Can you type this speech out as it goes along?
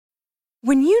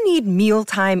When you need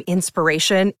mealtime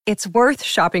inspiration, it's worth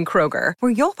shopping Kroger,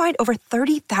 where you'll find over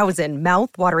 30,000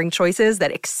 mouth-watering choices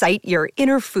that excite your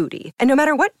inner foodie. And no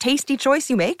matter what tasty choice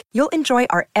you make, you'll enjoy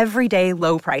our everyday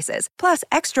low prices, plus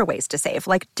extra ways to save,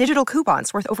 like digital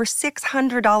coupons worth over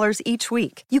 $600 each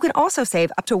week. You can also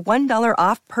save up to $1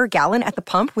 off per gallon at the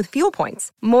pump with fuel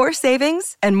points. More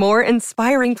savings and more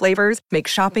inspiring flavors make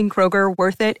shopping Kroger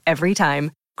worth it every time.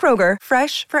 Kroger,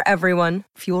 fresh for everyone.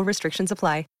 Fuel restrictions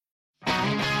apply.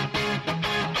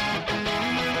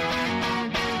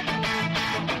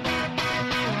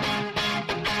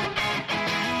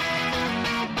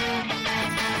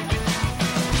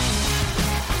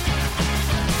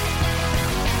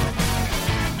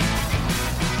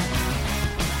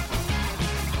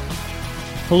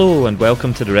 Hello and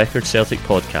welcome to the Record Celtic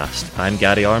podcast. I'm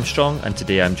Gary Armstrong and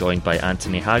today I'm joined by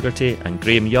Anthony Haggerty and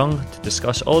Graham Young to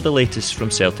discuss all the latest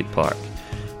from Celtic Park.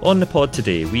 On the pod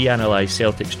today, we analyse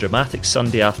Celtic's dramatic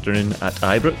Sunday afternoon at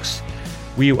Ibrox.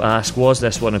 We'll ask, was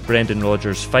this one of Brendan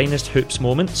Rodgers' finest hoops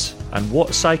moments? And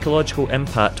what psychological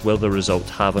impact will the result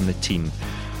have on the team?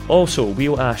 Also,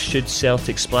 we'll ask, should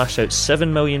Celtic splash out £7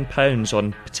 million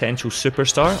on potential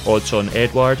superstar, odds on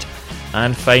Edouard?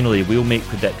 And finally, we'll make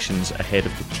predictions ahead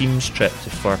of the team's trip to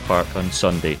Fir Park on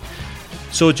Sunday.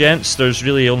 So gents, there's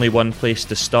really only one place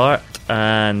to start,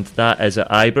 and that is at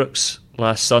Ibrox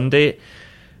last Sunday.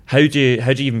 How do you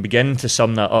even begin to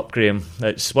sum that up, Graham?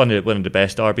 It's one of the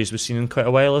best derbies we've seen in quite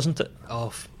a while, isn't it?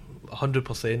 Oh,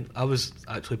 100%. I was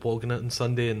actually blogging it on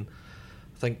Sunday, and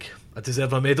I think I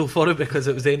deserve a medal for it because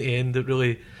it was end to end. It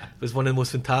really was one of the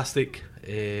most fantastic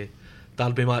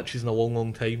derby matches in a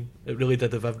long time. It really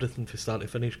did have everything from start to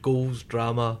finish. Goals,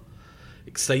 drama,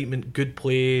 excitement, good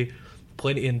play,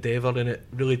 plenty of endeavour, and it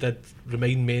really did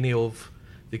remind many of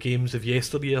the games of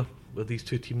yesteryear where these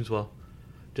two teams were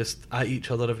just at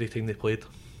each other every time they played. Do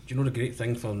you know the great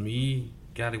thing for me,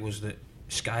 Gary, was that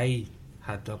Sky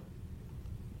had the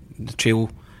Trail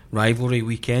rivalry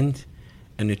weekend,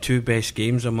 and the two best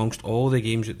games amongst all the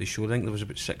games that they showed, I think there was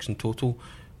about 6 in total,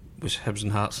 was Hibs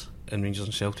and Hearts and Rangers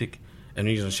and Celtic. And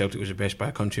Rangers and Celtic was the best by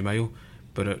a country mile,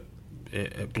 but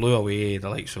it blew away the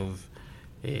likes of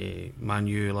Man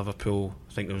U, Liverpool,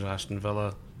 I think there was Aston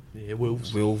Villa,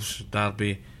 Wolves,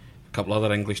 Derby, a couple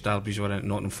other English derbies were in,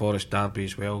 Nottingham Forest derby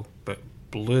as well, but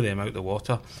blew them out the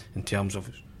water in terms of,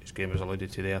 as Graham has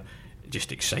alluded to there,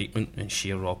 just excitement and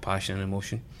sheer raw passion and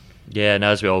emotion. Yeah, and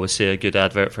as we always say, a good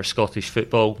advert for Scottish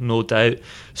football, no doubt.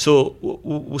 So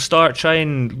we'll try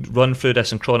and run through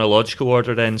this in chronological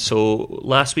order then. So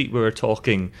last week we were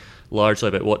talking largely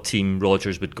about what team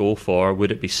Rodgers would go for.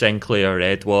 Would it be Sinclair or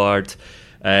Edouard?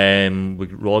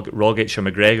 Would Rogic or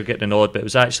McGregor get the nod? But it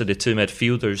was actually the two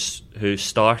midfielders who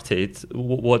started.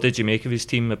 What did you make of his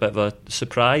team? A bit of a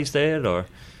surprise there, or?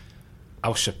 I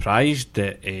was surprised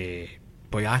that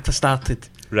Boyata started.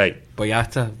 Right.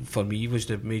 Boyata, for me, was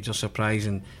the major surprise,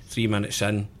 and 3 minutes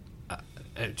in,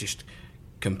 it just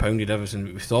compounded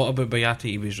everything we thought about Boyata.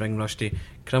 He was ring rusty,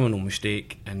 criminal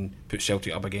mistake, and put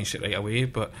Celtic up against it right away.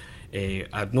 But I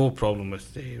had no problem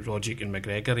with Rogic and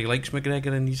McGregor. He likes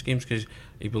McGregor in these games because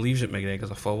he believes that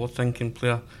McGregor's a forward-thinking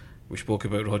player. We spoke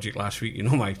about Rogic last week. You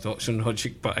know my thoughts on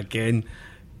Rogic, but again,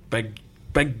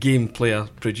 big game player,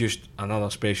 produced another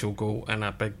special goal in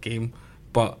a big game.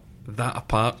 But that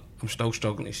apart, I'm still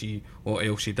struggling to see what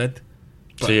else he did.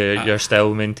 But so you're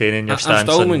still maintaining your stance? I'm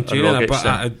still maintaining it,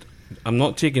 but I'm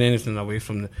not taking anything away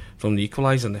from the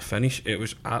equaliser and the finish. It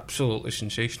was absolutely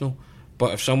sensational.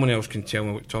 But if someone else can tell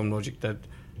me what Tom Rogic did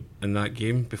in that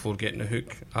game before getting the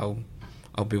hook,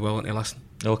 I'll be willing to listen.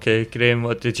 Okay, Graham,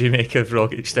 what did you make of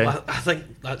Rogic then? Well, I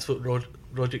think that's what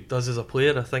Rogic does as a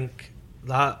player. I think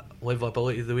that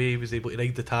livability, the way he was able to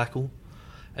ride the tackle,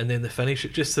 and then the finish,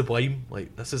 it's just sublime.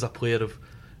 Like, this is a player of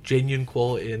genuine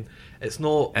quality, and it's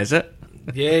not. Is it?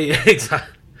 Yeah,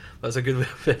 exactly. That's a good way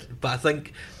of it. But I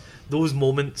think those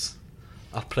moments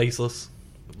are priceless.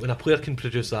 When a player can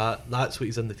produce that, that's what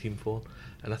he's in the team for.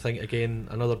 And I think, again,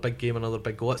 another big game, another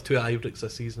big goal. That's 2 at Ibrox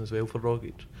this season as well for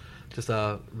Rogic. Just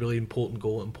a really important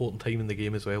goal, important time in the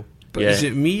game as well. But is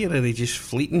it me, or are they just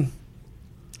fleeting?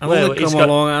 I know they come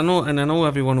along. I know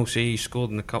everyone will say he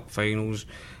scored in the cup finals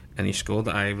and he scored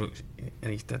at Ibrox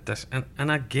and he did this,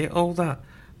 and I get all that,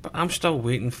 but I'm still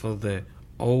waiting for the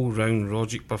all-round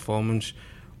Rogic performance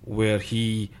where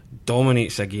he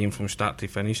dominates a game from start to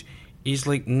finish. He's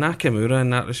like Nakamura in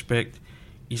that respect.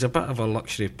 He's a bit of a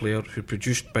luxury player who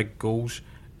produced big goals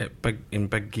in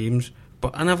big games,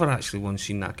 but I never actually once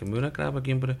seen Nakamura grab a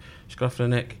game by the scruff of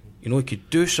the neck. You know, he could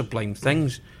do sublime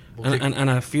things, and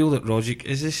I feel that Rogic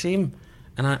is the same,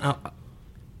 and I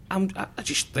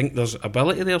just think there's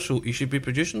ability there, so he should be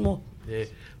producing more. Yeah,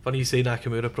 funny you say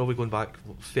Nakamura, probably going back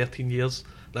 13 years.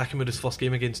 Nakamura's first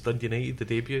game against Dundee United, the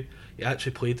debut, he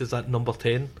actually played as that number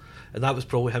 10, and that was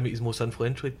probably him at his most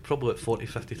influential. He had probably at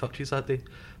 40-50 touches that day.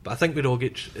 But I think with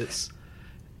Rogic,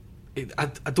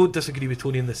 I don't disagree with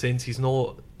Tony in the sense he's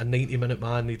not a 90-minute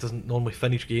man, he doesn't normally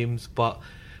finish games, but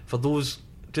for those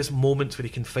just moments where he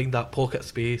can find that pocket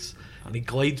space and he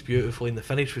glides beautifully, and the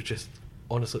finish was just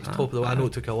honestly at the top of the way. I know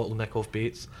it took a little nick off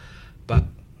Bates, but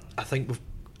I think with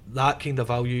that kind of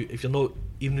value, if you're not,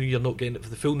 even though you're not getting it for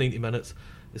the full 90 minutes,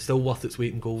 it's still worth its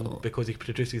weight in gold because he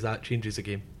produces that, changes the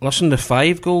game. Listen, the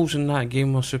 5 goals in that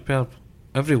game were superb.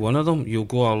 Every one of them. You'll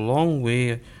go a long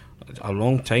way, a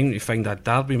long time to find a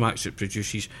derby match that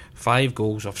produces 5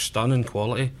 goals of stunning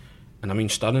quality. And I mean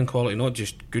stunning quality, not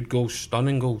just good goals,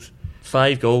 stunning goals.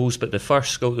 5 goals, but the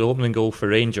first goal, the opening goal for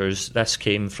Rangers, this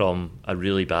came from a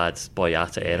really bad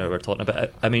Boyata error we're talking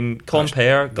about. I mean,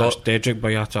 Compere that's Dedrick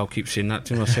Boyata. I'll keep saying that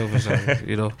to myself as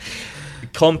you know.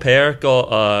 Compere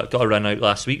got a run out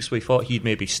last week, so we thought he'd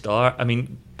maybe start. I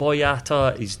mean,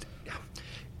 Boyata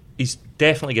he's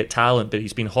definitely got talent, but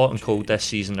he's been hot and cold this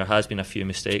season. There has been a few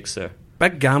mistakes there.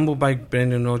 Big gamble by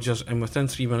Brendan Rodgers, and within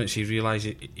 3 minutes he realised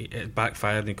it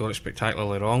backfired and he got it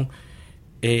spectacularly wrong.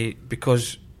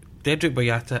 Because Dedrick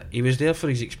Boyata, he was there for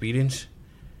his experience.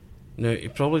 Now he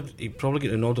probably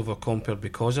get the nod over Compere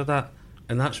because of that,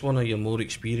 and that's one of your more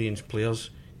experienced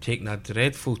players taking a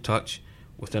dreadful touch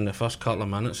within the first couple of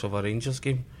minutes of a Rangers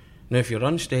game. Now if you're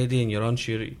unsteady and you're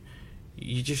unsure,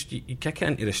 you kick it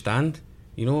into the stand,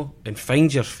 you know, and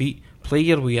find your feet, play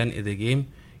your way into the game.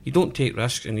 You don't take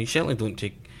risks, and you certainly don't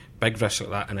take big risks like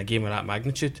that in a game of that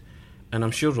magnitude. And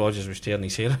I'm sure Rodgers was tearing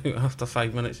his hair out after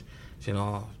 5 minutes, saying,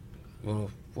 "Oh,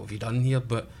 well, what have you done here?"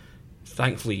 But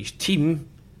thankfully his team,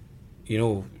 you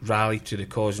know, rallied to the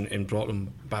cause and brought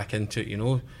him back into it, you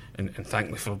know, and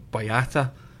thankfully for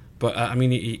Boyata. But I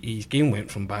mean, his game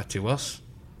went from bad to worse.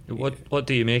 What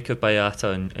do you make of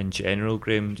Boyata in general,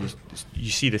 Graham? You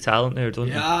see the talent there, don't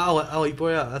you? Yeah, I like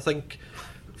Boyata. I think,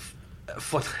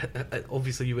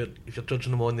 obviously, if you're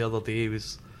judging him on the other day, he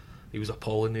was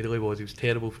appalling. He really was. He was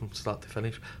terrible from start to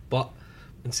finish. But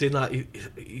in saying that,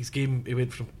 his game, he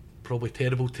went from probably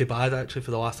terrible to bad actually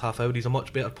for the last half hour. He's a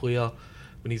much better player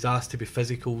when he's asked to be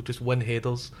physical, just win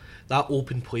headers. That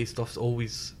open play stuff's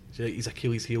always his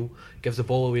Achilles heel. Gives the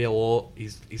ball away a lot.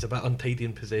 He's a bit untidy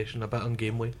in possession, a bit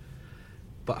ungamely.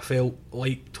 But I felt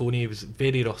like Tony was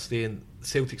very rusty, and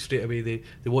Celtic straight away they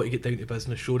want to get down to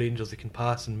business, show Rangers they can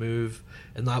pass and move,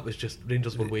 and that was just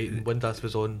Rangers were waiting. Windass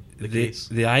was on the case.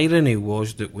 The irony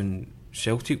was that when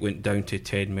Celtic went down to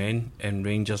 10 men and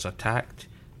Rangers attacked,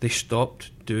 they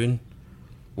stopped doing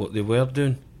what they were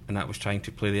doing, and that was trying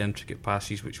to play the intricate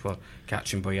passes which were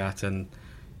catching Boyata and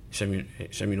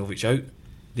Simunovic out.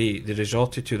 They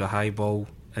resorted to the high ball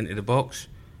into the box,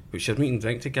 which are meat and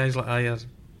drink to guys like Ayer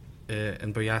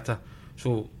and Boyata.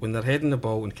 So when they're heading the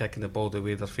ball and kicking the ball the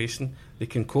way they're facing, they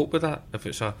can cope with that if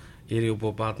it's a aerial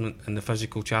bombardment and the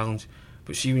physical challenge.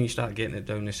 But see, when you start getting it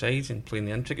down the sides and playing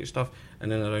the intricate stuff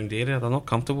and then around the area, they're not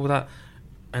comfortable with that.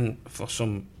 And for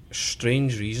some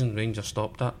strange reason, Rangers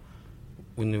stopped that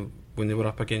when they were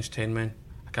up against 10 men.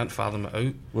 I can't fathom it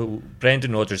out. Well,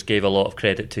 Brendan Rodgers gave a lot of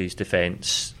credit to his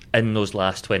defence in those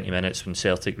last 20 minutes when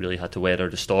Celtic really had to weather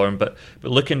the storm. But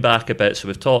looking back a bit, so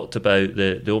we've talked about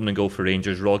the opening goal for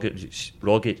Rangers,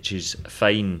 Rogic's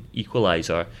fine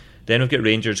equaliser. Then we've got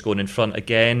Rangers going in front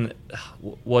again.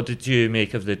 What did you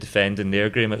make of the defending there,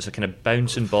 Graham? It was a kind of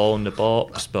bouncing ball in the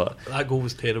box, but that goal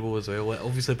was terrible as well.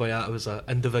 Obviously Boyata was an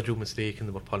individual mistake and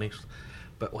they were punished,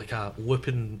 but like a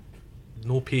looping,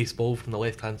 no pace ball from the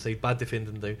left hand side, bad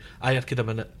defending down. Ayer could have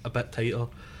been a bit tighter.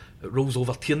 It rolls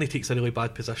over. Tierney takes a really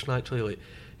bad position actually, like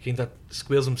kind of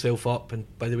squares himself up, and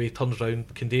by the way turns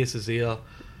round, Candace is there,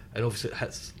 and obviously it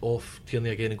hits off Tierney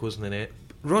again and goes in the net.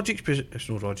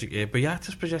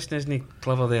 Boyata's position isn't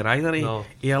clever there either. No.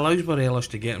 He allows Morelos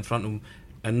to get in front of him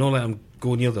and not let him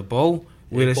go near the ball.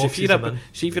 Whereas if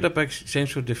you're a big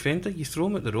central defender, you throw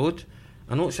him at the road.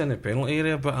 I know it's in the penalty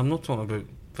area, but I'm not talking about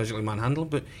physically manhandling.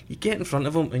 But you get in front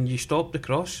of him and you stop the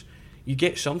cross. You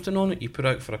get something on it. You put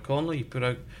out for a corner, you put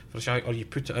out for a shot, or you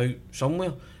put it out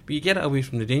somewhere. But you get it away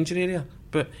from the danger area.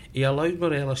 But he allowed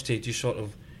Morelos to just sort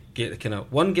of get the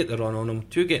run on him,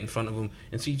 2 get in front of him,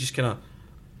 and 3 just kind of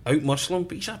out-muscle him.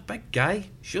 But he's a big guy.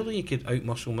 Surely you could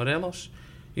out-muscle Morelos,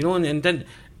 you know, and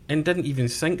didn't even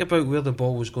think about where the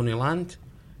ball was going to land.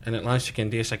 And it lands to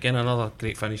Candace again. Another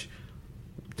great finish.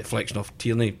 Deflection off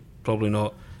Tierney, probably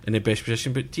not in the best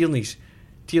position, but Tierney's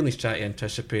trying to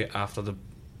anticipate after the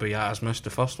Boyata's missed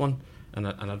the first one, and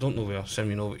I don't know where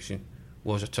Simunovic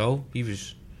was at all. He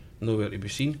was nowhere to be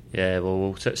seen. Yeah, well,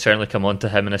 we'll certainly come on to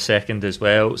him in a second as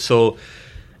well. So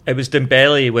it was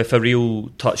Dembele with a real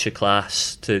touch of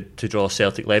class to draw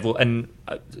Celtic level. And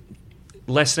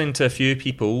listening to a few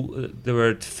people, they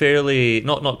were fairly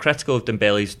not critical of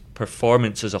Dembele's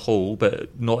performance as a whole,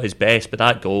 but not his best. But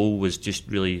that goal was just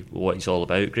really what he's all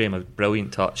about, Graham. A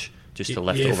brilliant touch just to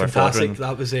lift it over fantastic. Fodering.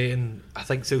 That was it, and I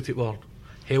think Celtic were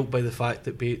helped by the fact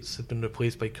that Bates had been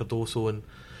replaced by Cardoso, and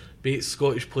Bates,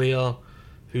 Scottish player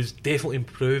who's definitely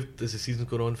improved as the season's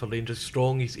gone on for Rangers.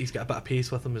 Strong, he's got a bit of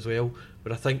pace with him as well.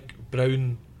 But I think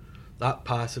Brown, that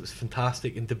pass, it was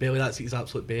fantastic, and Dembele, that's his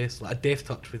absolute best. Like a deft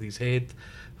touch with his head.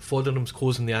 Foderingham's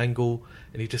closing the angle,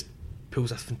 and he just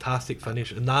pulls a fantastic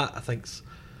finish, and that I think's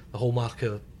the hallmark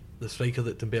of the striker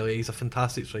that Dembele is. He's a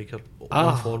fantastic striker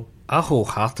on form. I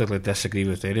wholeheartedly disagree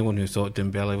with anyone who thought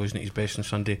Dembele wasn't his best on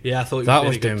Sunday. Yeah, I thought that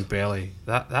was Dembele.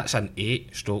 That's an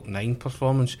 8/9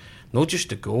 performance. Not just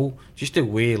the goal, just the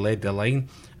way he led the line.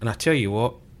 And I tell you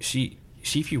what, see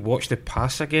if you watch the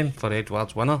pass again for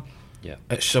Edouard's winner. Yeah,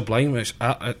 it's sublime. It's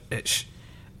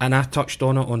and I touched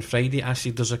on it on Friday. I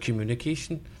said there's a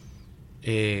communication,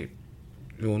 with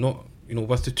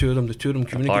the two of them. The two of them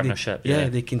communicate. Partnership. Yeah,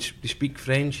 they speak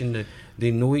French, and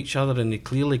they know each other, and they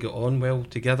clearly get on well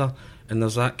together. And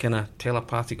there's that kind of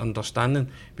telepathic understanding,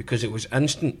 because it was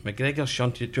instant. McGregor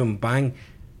shunted it to him, bang,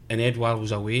 and Edouard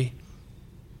was away.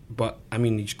 But I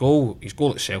mean, his goal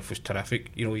itself was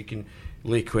terrific. You can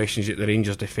lay questions at the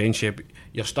Rangers' defence, but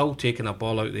you're still taking a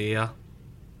ball out of the air,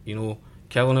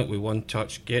 killing it with one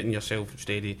touch, getting yourself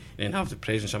steady, and then have the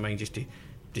presence of mind just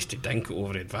to dink it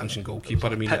over the advancing goalkeeper.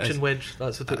 I mean, pitch and wedge,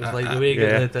 that's what it was like. The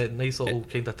way the nice little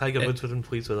kind of Tiger Woods were in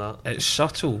pleased with that. It's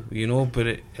subtle, but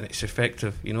it's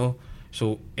effective,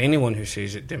 So anyone who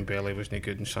says that Dembele wasn't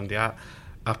good on Sunday,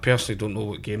 I personally don't know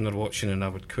what game they're watching, and I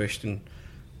would question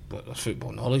their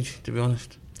football knowledge, to be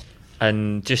honest.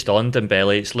 And just on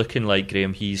Dembele, it's looking like,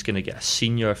 Graham, he's going to get a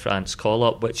senior France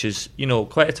call-up, which is,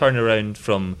 quite a turnaround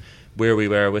from where we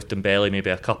were with Dembele maybe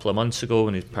a couple of months ago,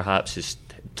 when perhaps his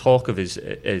talk of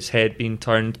his head being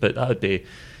turned, but that would be,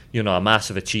 a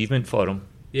massive achievement for him.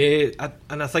 Yeah,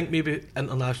 and I think maybe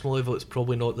international level, it's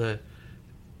probably not the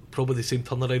same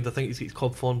turnaround. I think he's got his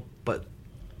club form, but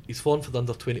his form for the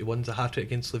under-21s, a hat-trick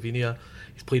against Slovenia.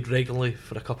 He's played regularly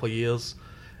for a couple of years.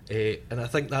 And I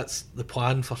think that's the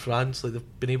plan for France. Like,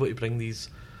 they've been able to bring these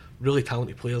really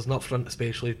talented players, and up front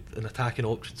especially, in attacking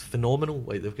options, phenomenal.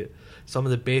 Like, they've got some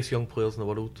of the best young players in the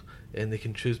world, and they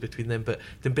can choose between them. But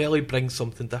Dembele brings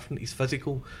something different. He's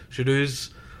physical.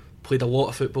 Giroud's played a lot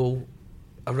of football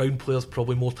around players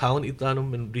probably more talented than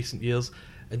him in recent years,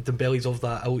 and Dembele's of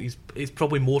that out. He's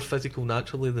probably more physical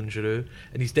naturally than Giroud,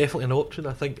 and he's definitely an option.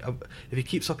 I think if he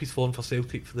keeps up his form for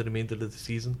Celtic for the remainder of the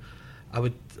season, I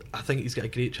think he's got a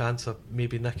great chance of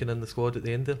maybe nicking in the squad at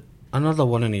the end there. Another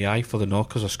one in the eye for the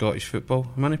knockers of Scottish football.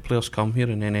 How many players come here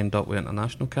and then end up with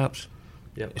international caps?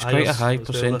 Yep. It's quite a high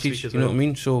percentage, you know what I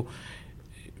mean? So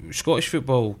Scottish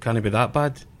football can't be that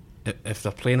bad if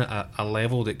they're playing at a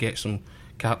level that gets them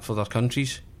capped for their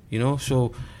countries,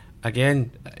 So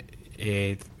again,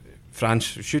 France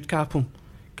should cap him,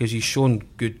 because he's shown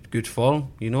good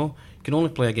form, You can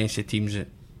only play against the teams that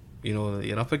that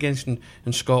you're up against in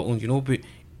Scotland, but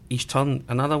he's turned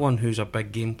another one who's a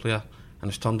big game player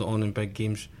and has turned it on in big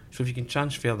games. So if you can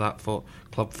transfer that for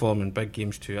club form in big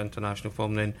games to international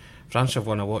form, then France have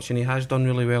won a watch, and he has done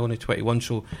really well in the 21.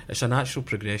 So it's a natural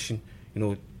progression.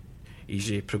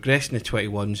 He's progressed in the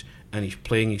 21s, and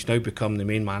he's now become the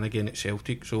main man again at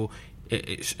Celtic. So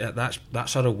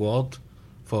that's a reward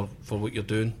for what you're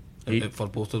doing. For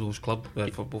both of those clubs,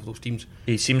 for both those teams.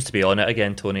 He seems to be on it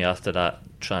again, Tony, after that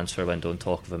transfer window, and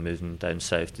talk of him moving down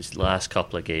south. His last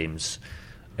couple of games,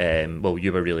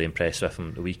 you were really impressed with him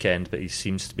at the weekend, but he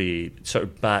seems to be sort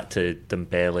of back to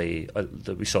Dembele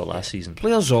that we saw last season.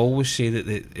 Players always say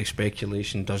that the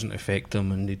speculation doesn't affect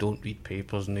them, and they don't read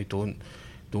papers, and they don't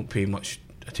pay much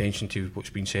attention to what's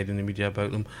been said in the media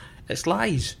about them. It's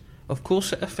lies. Of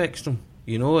course it affects them.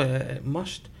 It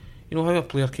must. How a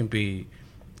player can be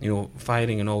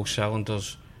firing in all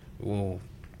cylinders 1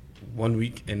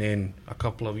 week, and then a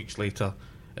couple of weeks later,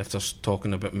 if they're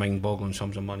talking about mind-boggling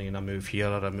sums of money and a move here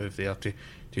or a move there to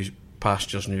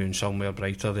pastures new and somewhere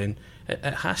brighter, then it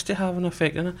has to have an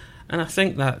effect. And I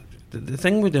think that the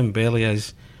thing with Dembele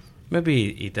is,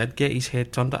 maybe he did get his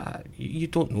head turned. You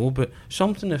don't know, but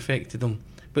something affected him.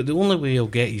 But the only way he'll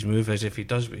get his move is if he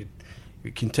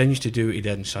continues to do what he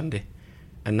did on Sunday,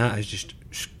 and that is just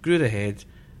screw the head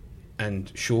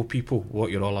and show people what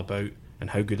you're all about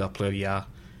and how good a player you are.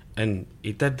 And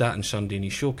he did that on Sunday, and he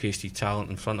showcased his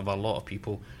talent in front of a lot of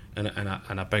people and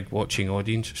a big watching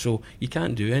audience. So you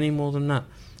can't do any more than that.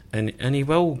 and he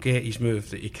will get his move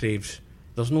that he craves.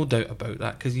 There's no doubt about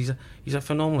that, because he's a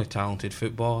phenomenally talented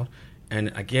footballer.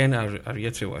 And again, I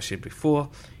reiterate what I said before,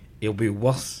 he'll be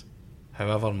worth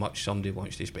however much somebody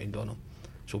wants to spend on him.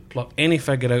 So pluck any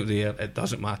figure out there, it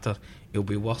doesn't matter, he'll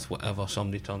be worth whatever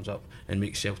somebody turns up and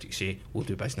makes Celtic say, we'll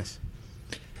do business.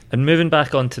 And moving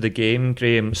back onto the game,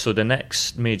 Graham, so the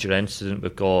next major incident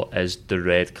we've got is the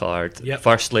red card. Yep.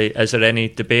 Firstly, is there any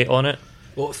debate on it?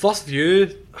 Well, at first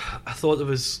view, I thought there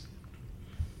was...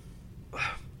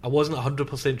 I wasn't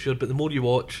 100% sure, but the more you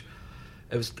watch,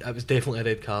 it was definitely a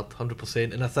red card,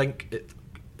 100%. And I think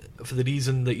for the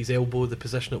reason that his elbow, the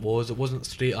position it wasn't a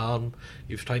straight arm.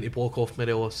 He was trying to block off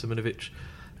Morelos Simunovic,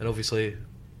 and obviously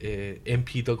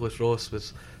MP Douglas Ross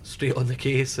was straight on the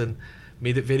case and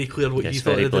made it very clear what he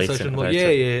thought of the decision was. Yeah,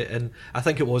 and I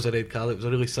think it was a red card. It was a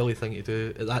really silly thing to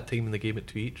do at that time in the game at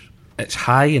 2 each. It's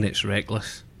high and it's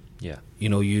reckless. Yeah, you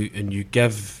know, you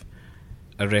give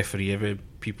a referee.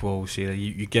 People always say that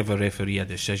you give a referee a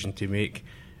decision to make,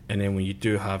 and then when you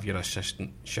do have your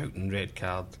assistant shouting red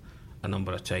card a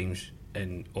number of times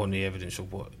and on the evidence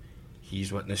of what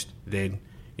he's witnessed, then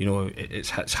you know it's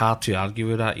hard to argue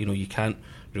with that. You know, you can't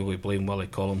really blame Willie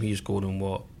Collum. He's going on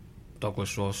what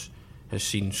Douglas Ross has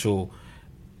seen. So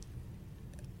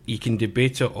you can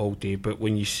debate it all day, but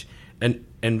when you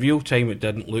in real time it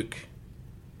didn't look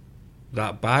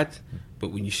that bad, but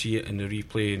when you see it in the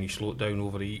replay and you slow it down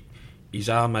over his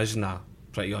arm is in a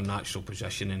pretty unnatural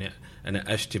position in it, and it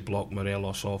is to block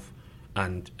Morelos off,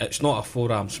 and it's not a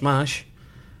forearm smash,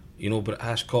 you know, but it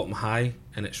has caught him high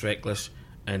and it's reckless.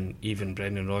 And even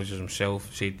Brendan Rodgers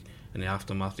himself said in the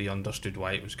aftermath he understood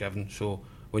why it was given. So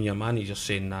when your manager's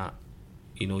saying that,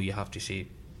 you know, you have to say,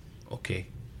 okay,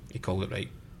 he called it right.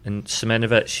 And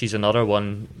Simunovic, he's another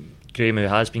one, Graham, who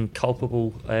has been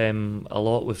culpable a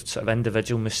lot with sort of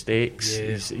individual mistakes.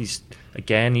 Yeah.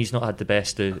 He's not had the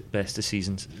best of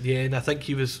seasons. Yeah, and I think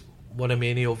he was one of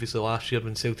many, obviously, last year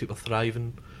when Celtic were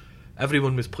thriving.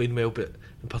 Everyone was playing well, but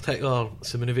in particular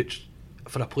Simunovic,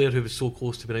 for a player who was so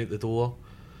close to being out the door,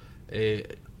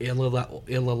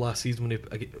 earlier last season when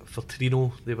for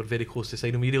Torino they were very close to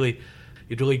signing him.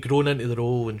 He'd really grown into the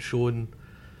role and shown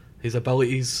his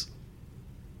abilities,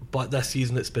 but this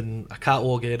season it's been a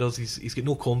catalogue of errors. He's got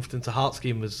no confidence. The Hearts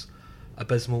game was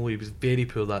abysmal. He was very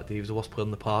poor that day. He was the worst player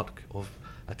in the park of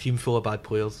a team full of bad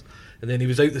players, and then he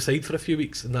was out the side for a few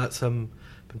weeks, and that's him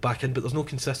been back in, but there's no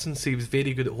consistency. He was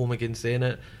very good at home against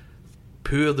Zenit,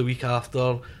 poor the week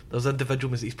after. There's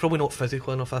individual mistakes. He's probably not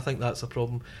physical enough. I think that's a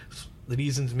problem. The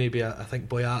reasons maybe I think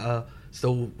Boyata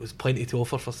still has plenty to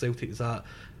offer for Celtic is that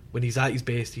when he's at his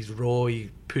best, he's raw,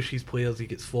 he pushes players, he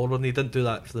gets forward, and he didn't do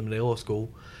that for the Morelos goal.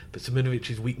 But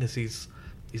Simunovic's weaknesses,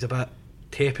 he's a bit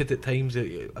tepid at times,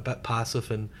 a bit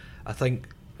passive, and I think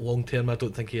long term I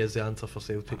don't think he is the answer for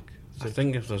Celtic. I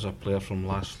think if there's a player from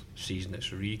last season that's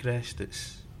regressed,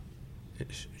 it's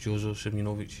Jozo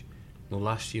Simunovic. No,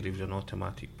 last year he was an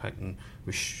automatic pick and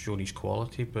was showing his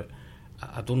quality, but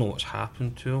I don't know what's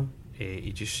happened to him.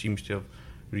 He just seems to have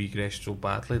regressed so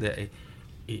badly that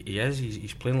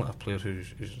he's playing like a player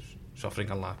who's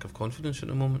suffering a lack of confidence at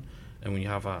the moment. And when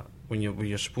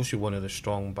you're supposed to be one of the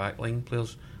strong backline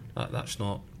players, that's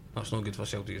not good for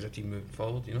Celtic as a team moving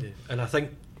forward, you know. Yeah. And I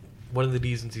think one of the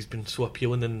reasons he's been so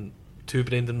appealing to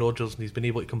Brendan Rodgers and he's been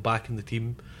able to come back in the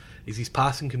team is his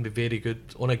passing can be very good.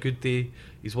 On a good day,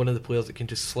 he's one of the players that can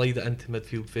just slide it into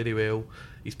midfield very well.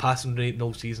 His passing rate in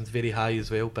all seasons very high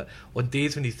as well, but on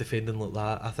days when he's defending like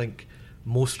that, I think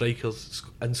most strikers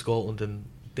in Scotland and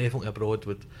definitely abroad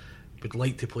would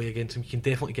like to play against him. You can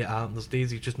definitely get at him. There's days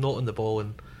he's just not on the ball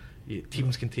and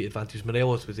teams can take advantage.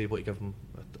 Morelos was able to give him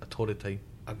a torrid time.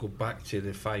 I go back to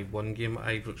the 5-1 game at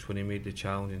Ibrox when he made the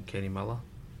challenge in Kenny Miller,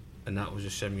 and that was the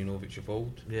Simunovic of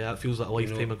old. Yeah, it feels like a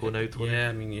lifetime ago now. Yeah,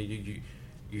 I mean,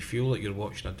 you feel like you're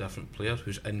watching a different player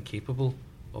who's incapable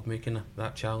of making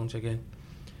that challenge again.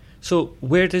 So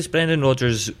where does Brendan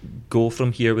Rodgers go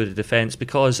from here with the defence?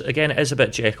 Because again, it is a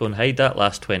bit Jekyll and Hyde that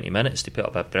last 20 minutes to put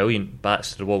up a brilliant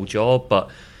bats to the wall job, but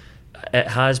it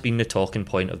has been the talking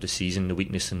point of the season, the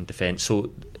weakness in defence.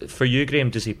 So for you,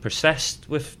 Graham, does he persist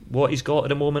with what he's got at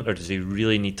the moment, or does he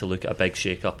really need to look at a big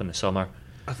shake-up in the summer?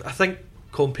 I think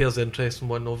Compere's the interesting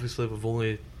one. Obviously we've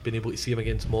only been able to see him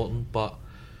against Morton, but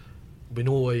we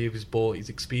know why he was bought. He's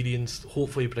experienced.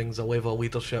 Hopefully he brings a level of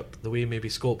leadership the way maybe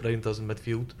Scott Brown does in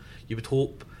midfield. You would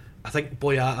hope. I think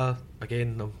Boyata,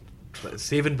 again, I'm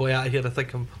saving Boyata here, I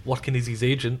think I'm working as his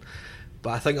agent,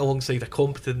 but I think alongside a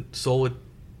competent, solid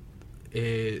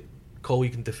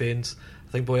colleague in defence,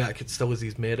 I think Boyata could still have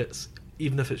his merits.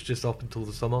 even if it's just up until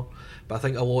the summer. But I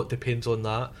think a lot depends on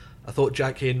that. I thought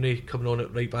Jack Henry coming on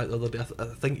at right back the other day, I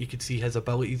think you could see his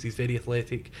abilities. He's very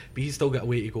athletic, but he's still got a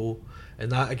way to go,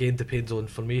 and that again depends on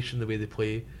formation, the way they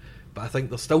play. But I think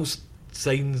there's still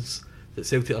signs that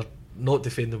Celtic are not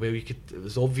defending well. It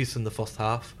was obvious in the first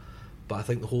half, but I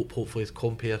think the hope hopefully is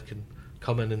Compere can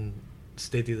come in and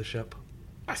steady the ship.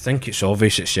 I think it's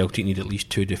obvious that Celtic need at least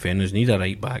two defenders. Need a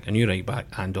right back, a new right back,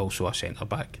 and also a centre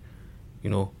back.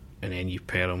 You know, and then you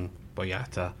pair them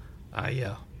Boyata,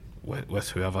 Aya, with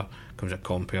whoever comes at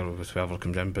Compere, with whoever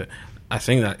comes in. But I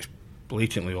think that's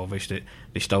blatantly obvious that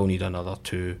they still need another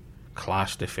two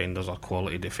class defenders or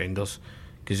quality defenders,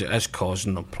 because it is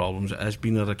causing them problems. It has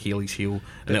been their Achilles heel,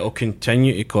 and it will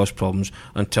continue to cause problems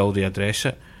until they address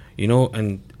it. You know,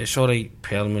 and it's alright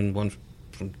Perlman one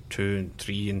from 2 and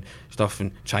 3 and stuff,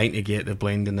 and trying to get the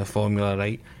blend and the formula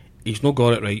right. He's not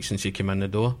got it right since he came in the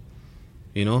door.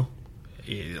 You know,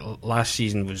 last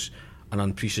season was an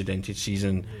unprecedented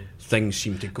season. Things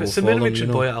seem to go for them. But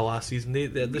St. Boyata last season,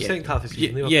 the second half of the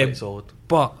season, they were quite solid.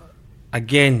 But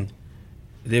again,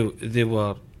 they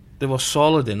were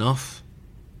solid enough,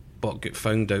 but got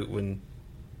found out when,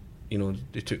 you know,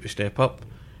 they took the step up.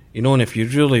 You know, and if you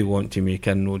really want to make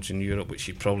inroads in Europe, which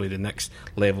is probably the next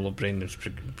level of Brendan's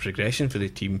progression for the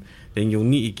team, then you'll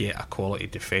need to get a quality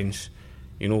defence.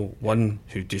 You know, one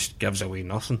who just gives away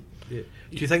nothing. Yeah.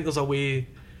 Do you think there's a way,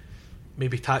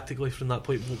 maybe tactically from that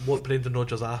point, what Brendan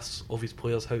Rodgers asks of his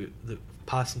players, how the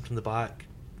passing from the back,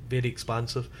 very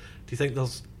expansive? Do you think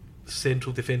there's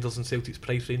central defenders in Celtic's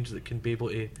price range that can be able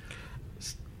to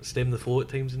stem the flow at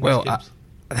times in these games?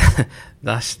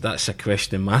 That's a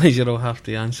question the manager will have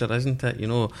to answer, isn't it? You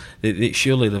know,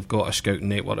 surely they've got a scouting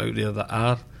network out there that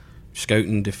are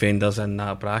scouting defenders in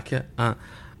that bracket. I'm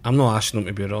not asking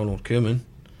them to be Ronald Koeman,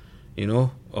 you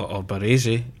know, or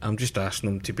Baresi. I'm just asking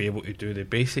them to be able to do the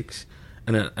basics.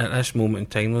 And at this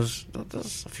moment in time,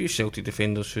 there's a few Celtic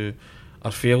defenders who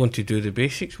are failing to do the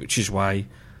basics, which is why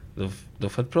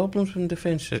they've had problems in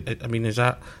defence. I mean,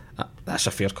 that's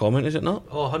a fair comment, is it not?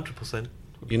 Oh, 100%.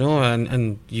 You know,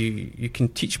 and you can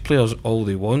teach players all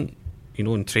they want, you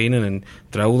know, in training and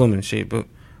drill them and say, but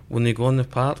when they go on the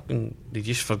park and they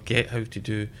just forget how to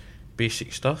do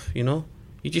basic stuff, you know,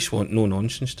 you just want no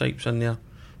nonsense types in there.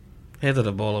 Header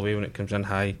the ball away when it comes in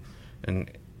high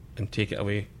and take it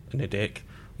away in the deck.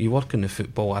 You work on the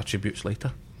football attributes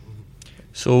later.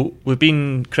 So we've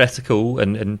been critical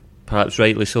and perhaps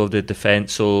rightly so of the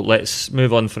defence, so let's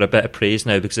move on for a bit of praise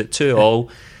now, because at 2-2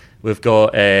 we've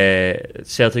got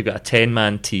Celtic got a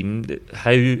 10-man team.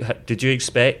 How did you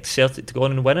expect Celtic to go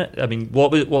on and win it? I mean,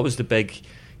 what was the big?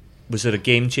 Was there a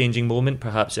game-changing moment?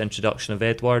 Perhaps the introduction of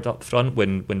Edouard up front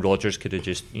when Rodgers could have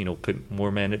just, you know, put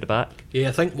more men at the back. Yeah,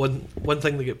 I think one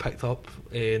thing that got picked up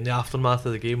in the aftermath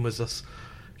of the game was this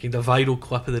kind of viral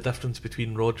clip of the difference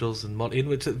between Rodgers and Murty,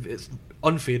 which it's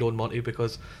unfair on Murty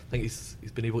because I think he's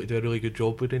been able to do a really good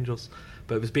job with Rangers.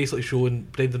 But it was basically showing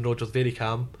Brendan Rodgers very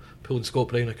calm, pulling Scott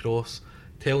Brown across,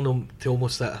 telling him to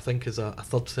almost sit, I think, as a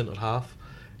third centre half.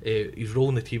 He's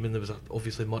rolling the team, and there was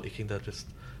obviously Murty kind of just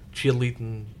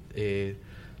cheerleading,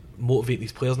 motivating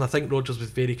these players. And I think Rodgers was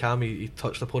very calm. He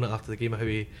touched upon it after the game,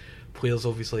 how players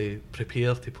obviously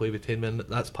prepare to play with 10 men.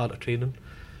 That's part of training.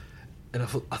 And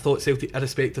I thought Celtic,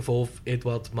 irrespective of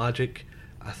Edouard's magic,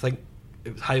 I think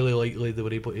it was highly likely they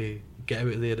were able to get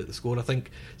out of there at the score. I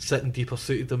think sitting deeper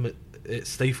suited them. It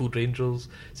stifled Rangers.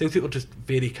 Celtic were just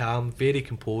very calm, very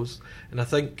composed, and I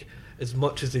think as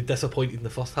much as they disappointed in the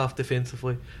first half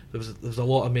defensively, there was a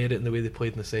lot of merit in the way they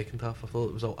played in the second half. I thought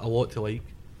it was a lot to like.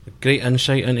 Great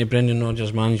insight into Brendan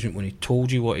Rodgers' management when he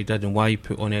told you what he did and why he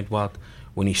put on Edouard,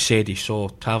 when he said he saw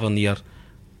Tavernier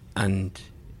and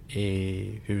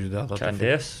who was the other?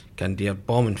 Candace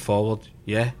bombing forward,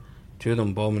 two of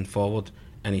them bombing forward,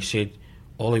 and he said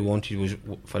all he wanted was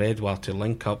for Edouard to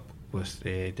link up with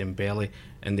Dembele,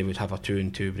 and they would have a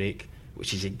 2-2 break,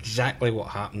 which is exactly what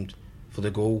happened for the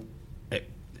goal. It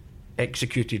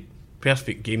executed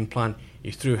perfect game plan.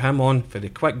 He threw him on for the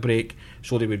quick break,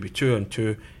 so they would be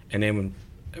 2-2, and then when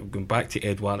going back to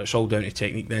Edouard, it's all down to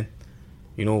technique. Then,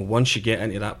 you know, once you get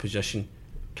into that position,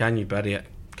 can you bury it?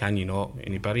 Can you not? And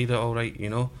he buried it all right, you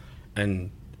know.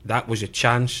 And that was a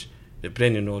chance that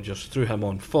Brendan Rodgers threw him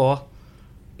on for,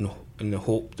 in the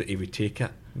hope that he would take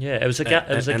it. Yeah, it was a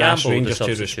gamble. Rangers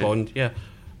to respond. Yeah,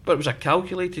 but it was a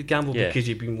calculated gamble because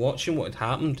he'd been watching what had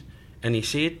happened, and he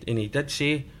did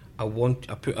say, I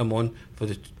put him on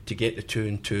to get the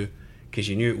 2-2, because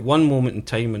you knew at one moment in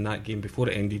time in that game before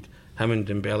it ended, him and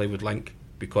Dembele would link,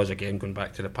 because again going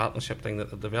back to the partnership thing that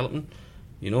they're developing,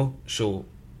 you know. So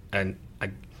and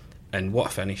what a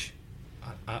finish!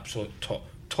 An absolute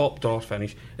top door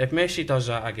finish. If Messi does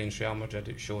that against Real Madrid,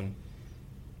 it's shown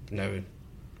now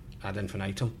ad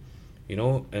infinitum, you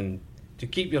know. And to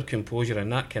keep your composure in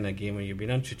that kind of game when you've been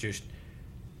introduced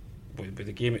with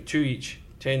the game at 2 each,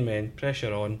 10 men,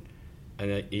 pressure on,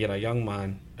 and you're a young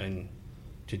man, and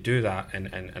to do that in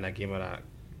a game of that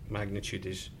magnitude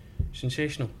is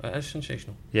sensational. It is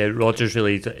sensational. Yeah, Rodgers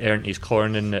really earned his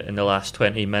corn in the last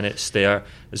 20 minutes there.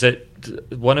 Is it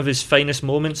one of his finest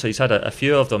moments? He's had a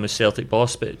few of them as Celtic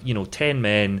boss, but 10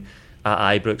 men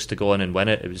at Ibrox to go on and win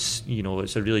it. It was,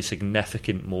 it's a really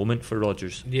significant moment for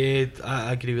Rodgers. Yeah,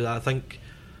 I agree with that. I think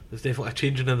there's definitely a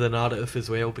changing of the narrative as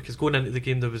well, because going into the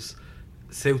game there was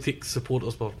Celtic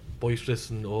supporters were boisterous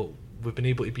and we've been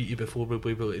able to beat you before, we'll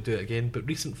be able to do it again. But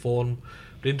recent form,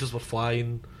 Rangers were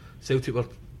flying, Celtic were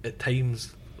at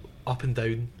times up and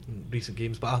down in recent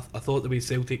games. But I thought the way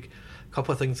Celtic, a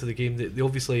couple of things to the game, they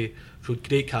obviously showed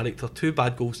great character. 2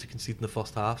 bad goals to concede in the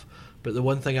first half, but the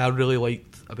one thing I really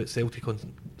liked about Celtic on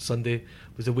Sunday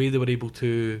was the way they were able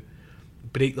to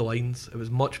break the lines. It was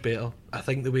much better. I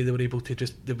think the way they were able to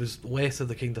there was less of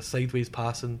the kind of sideways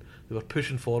passing. They were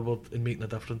pushing forward and making a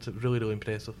difference. It was really, really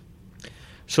impressive.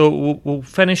 So we'll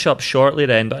finish up shortly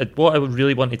then, but what I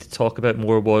really wanted to talk about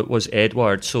more was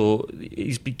Edouard. So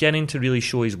he's beginning to really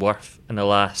show his worth in the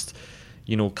last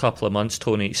couple of months,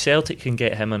 Tony. Celtic can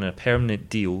get him on a permanent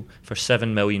deal for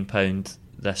 £7 million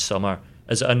this summer.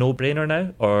 Is it a no-brainer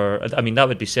now? Or, I mean, that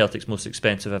would be Celtic's most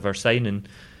expensive ever signing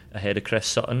ahead of Chris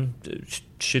Sutton.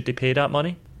 Should they pay that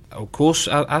money? Of course,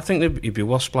 I think it'd be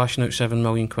worth splashing out £7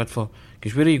 million for,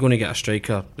 because where are you going to get a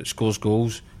striker that scores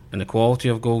goals and the quality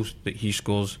of goals that he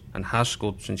scores and has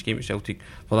scored since he came to Celtic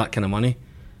for that kind of money?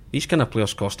 These kind of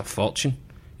players cost a fortune.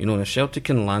 And if Celtic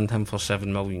can land him for £7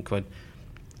 million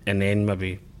and then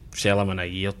maybe sell him in a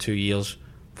year, 2 years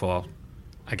for,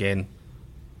 again,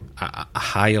 a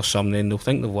higher sum, then they'll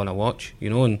think they'll want to watch,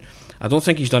 and I don't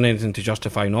think he's done anything to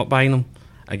justify not buying him.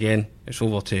 Again, it's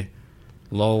over to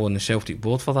Law and the Celtic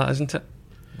board for that, isn't it?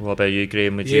 What about you,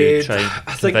 Graham? Would you try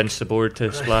and convince the board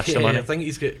to splash some money? I think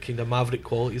he's got kind of maverick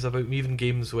qualities about him. Even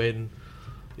games when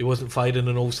he wasn't firing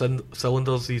on all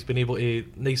cylinders, he's been able to,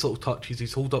 nice little touches,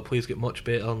 his hold-up plays get much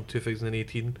better in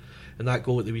 2018, and that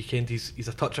goal at the weekend, he's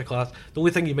a touch of class. The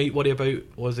only thing you might worry about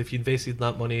was if you invested in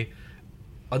that money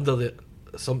under the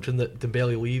assumption that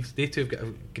Dembele leaves. They two have got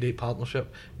a great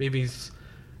partnership. Maybe he's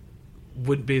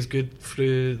wouldn't be as good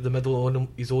through the middle on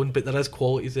his own, but there is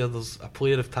qualities there. There's a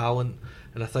player of talent,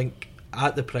 and I think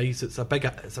at the price, it's a big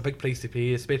price to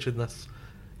pay, especially in this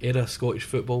era of Scottish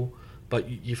football. But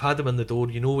you've had him in the door,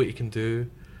 you know what he can do.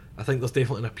 I think there's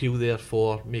definitely an appeal there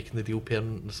for making the deal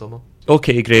permanent in the summer.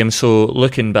 Okay, Graham, so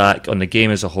looking back on the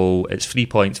game as a whole, it's 3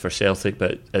 points for Celtic,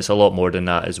 but it's a lot more than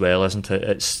that as well, isn't it?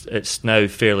 It's now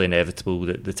fairly inevitable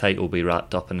that the title will be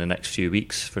wrapped up in the next few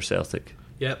weeks for Celtic.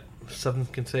 Yep, 7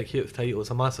 consecutive titles,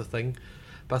 it's a massive thing.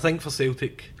 But I think for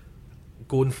Celtic,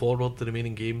 going forward the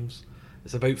remaining games,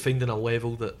 it's about finding a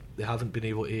level that they haven't been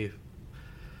able to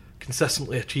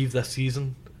consistently achieve this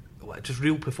season. Just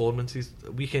real performances,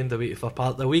 weekend away to Fir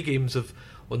Park. The away games have,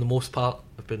 on the most part,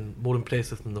 have been more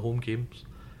impressive than the home games.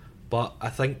 But I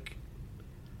think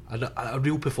a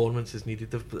real performance is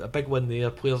needed. A big win there,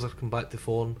 players have come back to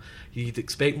form. You'd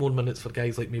expect more minutes for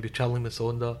guys like maybe Charlie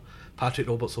Masonda. Patrick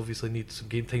Roberts obviously needs some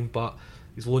game time, but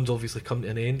his loan's obviously come to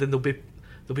an end, and they'll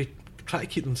be trying to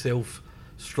keep themselves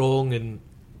strong and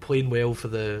playing well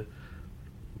for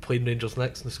playing Rangers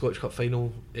next in the Scottish Cup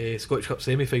Scottish Cup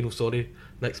semi-final,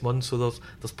 next month. So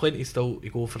there's plenty still to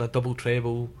go for a double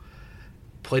treble,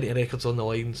 plenty of records on the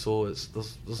line. So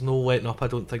there's no letting up, I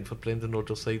don't think, for Brendan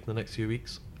Rodgers' side in the next few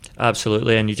weeks.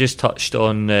 Absolutely, and you just touched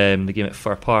on the game at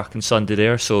Fir Park on Sunday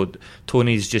there. So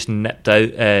Tony's just nipped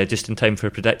out just in time for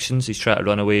predictions. He's trying to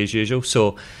run away as usual.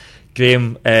 So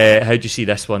Graham, how do you see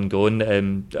this one going?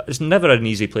 It's never an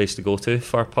easy place to go to,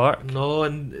 Fir Park. No,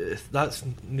 and that's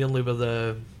nearly where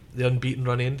the unbeaten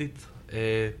run ended.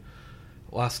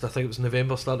 Last, I think it was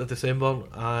November, start of December,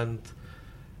 and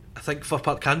I think Fir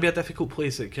Park can be a difficult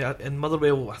place. In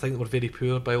Motherwell, I think they were very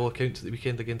poor by all accounts at the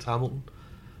weekend against Hamilton,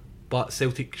 but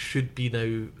Celtic should be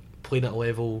now playing at a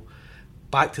level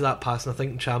back to that passing. I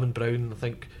think Cham and Brown, I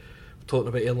think talking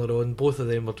about earlier on, both of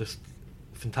them were just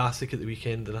fantastic at the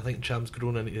weekend, and I think Cham's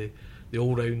grown into the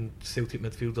all-round Celtic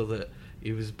midfielder that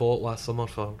he was bought last summer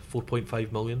for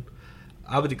 4.5 million.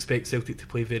 I would expect Celtic to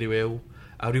play very well,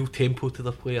 a real tempo to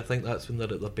their play. I think that's when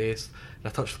they're at their best. And I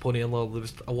touched upon earlier, there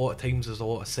was a lot of times there's a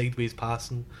lot of sideways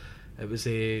passing. It was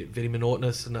very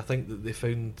monotonous, and I think that they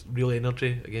found real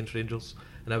energy against Rangers,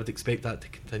 and I would expect that to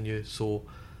continue. So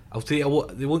I'll say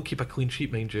they won't keep a clean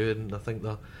sheet, mind you, and I think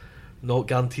they're not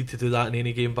guaranteed to do that in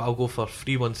any game, but I'll go for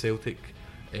 3-1 Celtic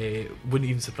Wouldn't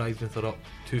even surprise me if they're up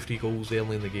 2-3 goals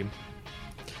early in the game.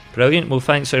 Brilliant. Well,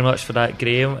 thanks very much for that,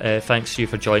 Graham. Thanks to you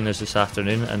for joining us this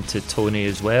afternoon, and to Tony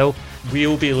as well.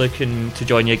 We'll be looking to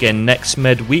join you again next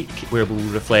midweek, where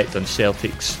we'll reflect on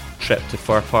Celtic's trip to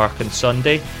Fir Park on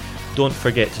Sunday. Don't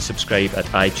forget to subscribe at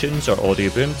iTunes or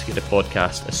Audioboom to get the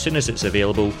podcast as soon as it's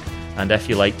available, and if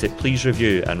you liked it, please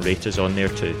review and rate us on there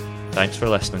too. Thanks for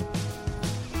listening.